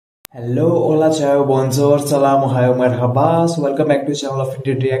Hello, hola, ciao, bonjour, salam, ohayo, merhaba. So welcome back to channel of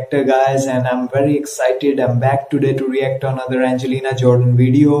Indian Reactor, guys, and I'm very excited. I'm back today to react on another Angelina Jordan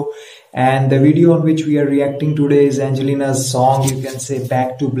video, and the video on which we are reacting today is Angelina's song. You can say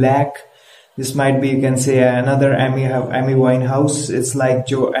 "Back to Black." This might be, you can say, another Amy Winehouse. It's like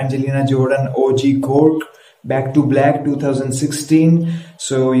Angelina Jordan OG Cork. Back to Black 2016.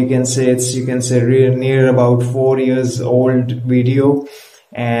 So you can say near about 4 years old video.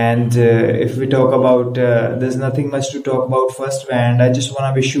 And if we talk about there's nothing much to talk about first, and I just want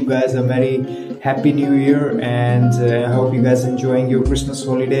to wish you guys a very happy new year, and I hope you guys enjoying your Christmas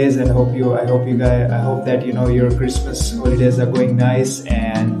holidays, and I hope that your Christmas holidays are going nice,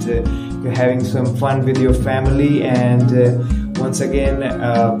 and you're having some fun with your family. And once again,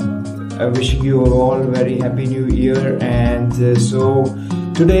 wishing you all very happy new year. And so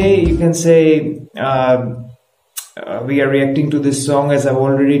today, you can say we are reacting to this song, as I've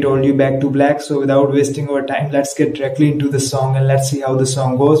already told you, Back to Black. So without wasting our time, let's get directly into the song and let's see how the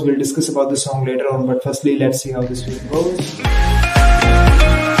song goes. We'll discuss about the song later on, but firstly, let's see how this video goes.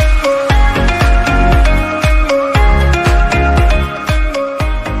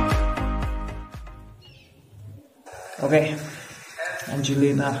 Okay,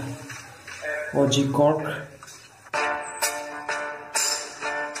 Angelina OG Cork.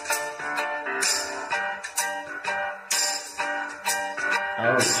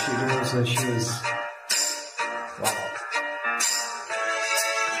 Oh, she removes her shoes. Wow.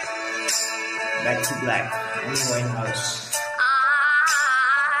 Back to Black, Amy Winehouse.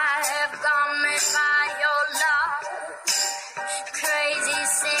 I have gone mad by your love, crazy,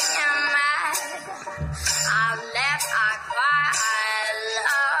 sick and mad. I laugh, I cry, I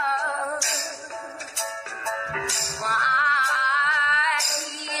love. Why,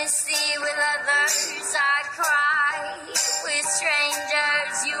 you see, with others I cry, with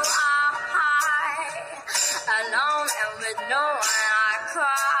strangers you are high, alone and with no one I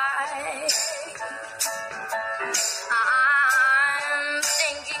cry. I'm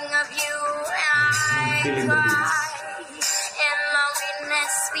thinking of you and I cry, in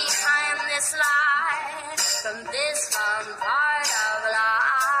loneliness behind this lie, from this fun part of life.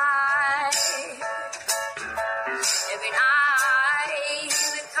 Every night you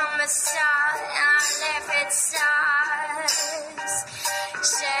become a star and I laugh at stars.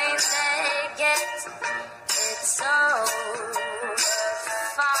 Shame they get it so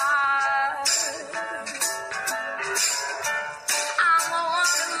far. I'm the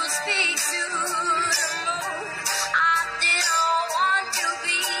one who speaks to the moon. I didn't want to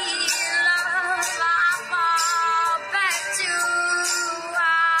be loved. I fall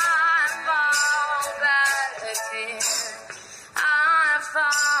back again. I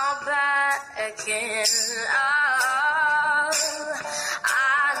fall back again. Oh, I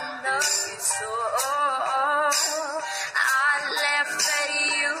love you so. I left at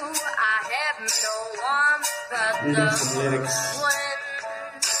you. I have no one but the one.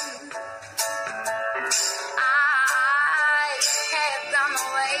 I have gone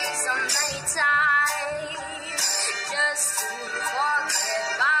away so many times just to forget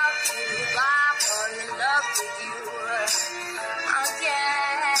about you. I fall in love with you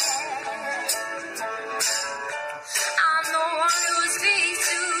again. I'm the one who speaks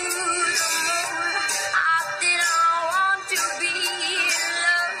to the moon. I didn't want to be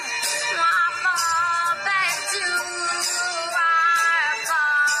loved. I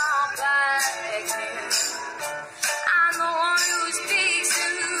fall back again. I'm the one who speaks to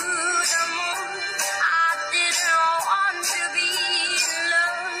the moon. I didn't want to be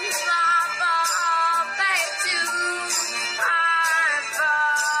loved. I fall back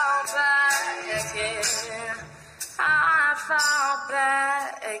again. I fall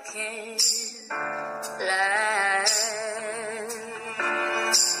back again.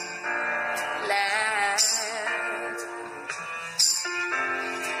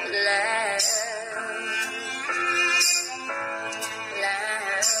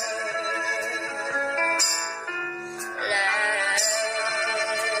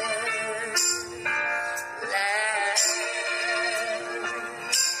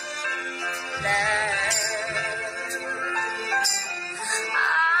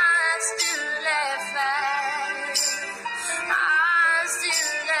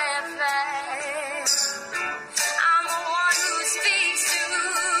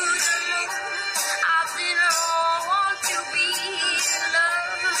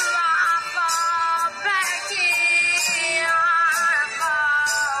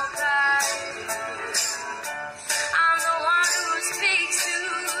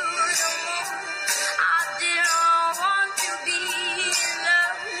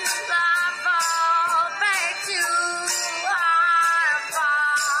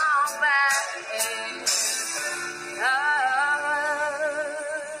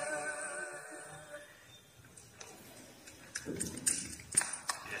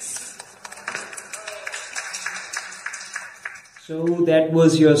 So that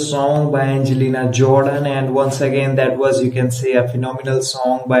was your song by Angelina Jordan, and once again that was, you can say, a phenomenal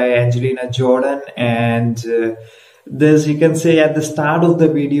song by Angelina Jordan. And this, you can say, at the start of the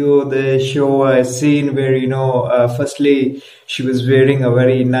video they show a scene where, firstly she was wearing a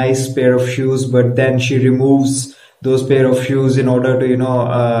very nice pair of shoes, but then she removes those pair of shoes in order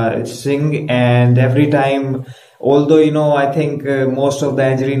to sing. And every time, although I think most of the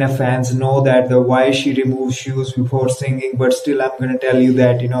Angelina fans know that the why she removes shoes before singing, but still I'm going to tell you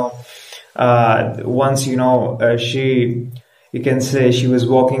that once she, you can say, she was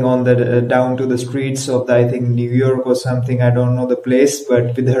walking on the down to the streets of I think New York or something, I don't know the place,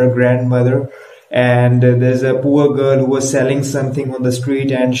 but with her grandmother. And there's a poor girl who was selling something on the street,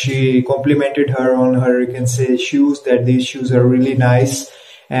 and she complimented her on her, you can say, shoes, that these shoes are really nice.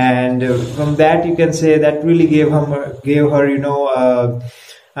 And from that, you can say, that really gave her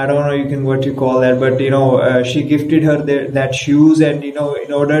I don't know what you call that, but she gifted her that shoes. And in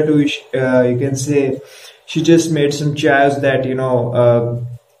order to you can say, she just made some choice that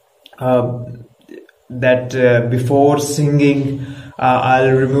before singing,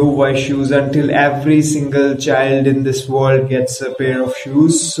 I'll remove my shoes until every single child in this world gets a pair of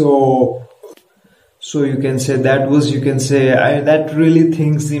shoes. So you can say that was, you can say, that really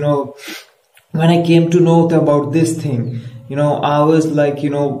thinks, when I came to know about this thing, I was like,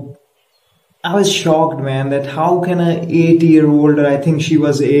 I was shocked, man, that how can a 8-year-old, or I think she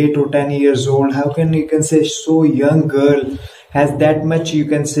was 8 or 10 years old, how can, you can say, so young girl has that much, you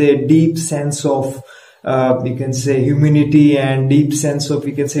can say, deep sense of you can say humanity, and deep sense of,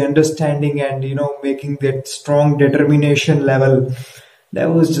 you can say, understanding, and making that strong determination level.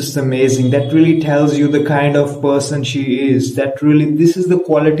 That was just amazing. That really tells you the kind of person she is. That really, this is the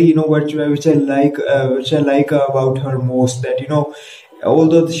quality which I like about her most. That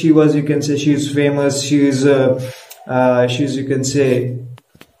although she was, you can say, she's famous, she's you can say,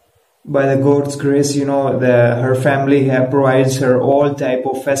 by the God's grace, her family provides her all type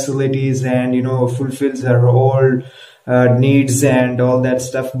of facilities, and fulfills her all needs and all that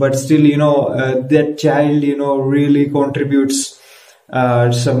stuff. But still, that child, really contributes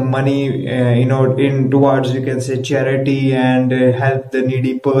some money, in towards, you can say, charity, and help the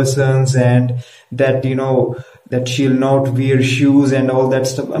needy persons, and that that she'll not wear shoes and all that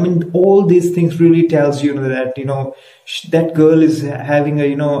stuff. I mean, all these things really tells you that that girl is having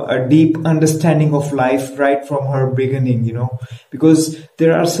a deep understanding of life right from her beginning. Because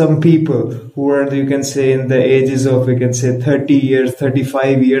there are some people who are, you can say, in the ages of, you can say, 30 years,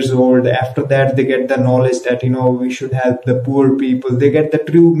 35 years old. After that, they get the knowledge that we should help the poor people. They get the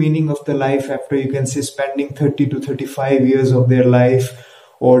true meaning of the life after, you can say, spending 30 to 35 years of their life,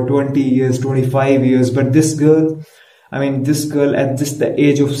 or 20 years, 25 years. But this girl, at just the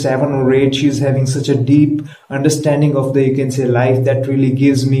age of 7 or 8, she's having such a deep understanding of the, you can say, life, that really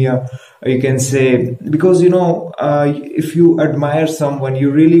gives me you can say, because if you admire someone, you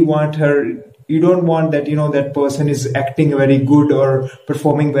really want her. You don't want that, that person is acting very good or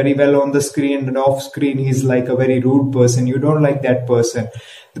performing very well on the screen, and off screen he's like a very rude person. You don't like that person.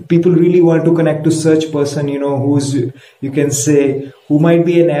 The people really want to connect to such person, who's, you can say, who might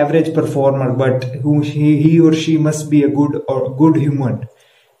be an average performer, but who he or she must be a good human.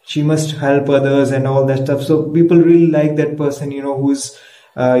 She must help others and all that stuff. So people really like that person, who's,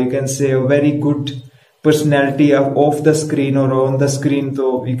 you can say, a very good personality off the screen or on the screen.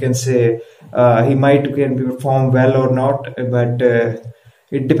 So you can say, he can perform well or not, but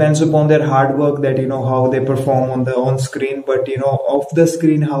it depends upon their hard work, that how they perform on screen. But off the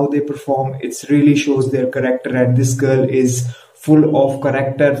screen, how they perform, it really shows their character. And this girl is full of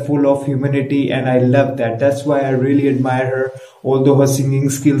character, full of humanity, and I love that. That's why I really admire her. Although her singing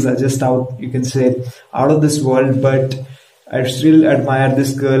skills are just out, you can say, out of this world, but I still admire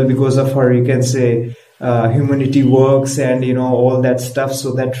this girl because of her, you can say, humanity works and all that stuff.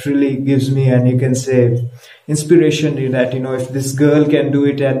 So that really gives me, and you can say, inspiration, that if this girl can do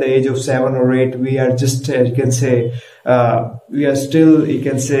it at the age of 7 or 8, we are just, you can say, we are still, you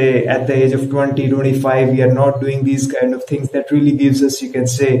can say, at the age of 20, 25, we are not doing these kind of things. That really gives us, you can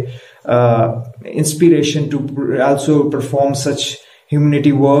say, inspiration to also perform such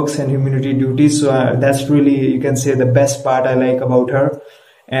humanity works and humanity duties. So that's really, you can say, the best part I like about her.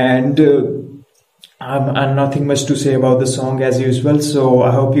 And I'm nothing much to say about the song as usual. So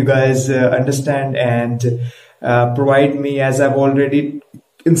I hope you guys understand and provide me, as I've already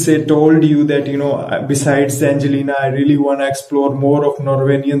told you, that besides Angelina, I really want to explore more of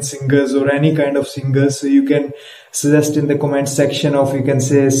Norwegian singers or any kind of singers. So you can suggest in the comment section of, you can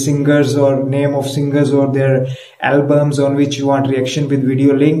say, singers or name of singers or their albums on which you want reaction with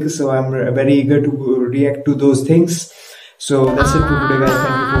video link. So I'm very eager to react to those things. So that's it for today guys.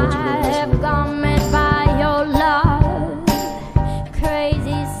 Thank you for watching the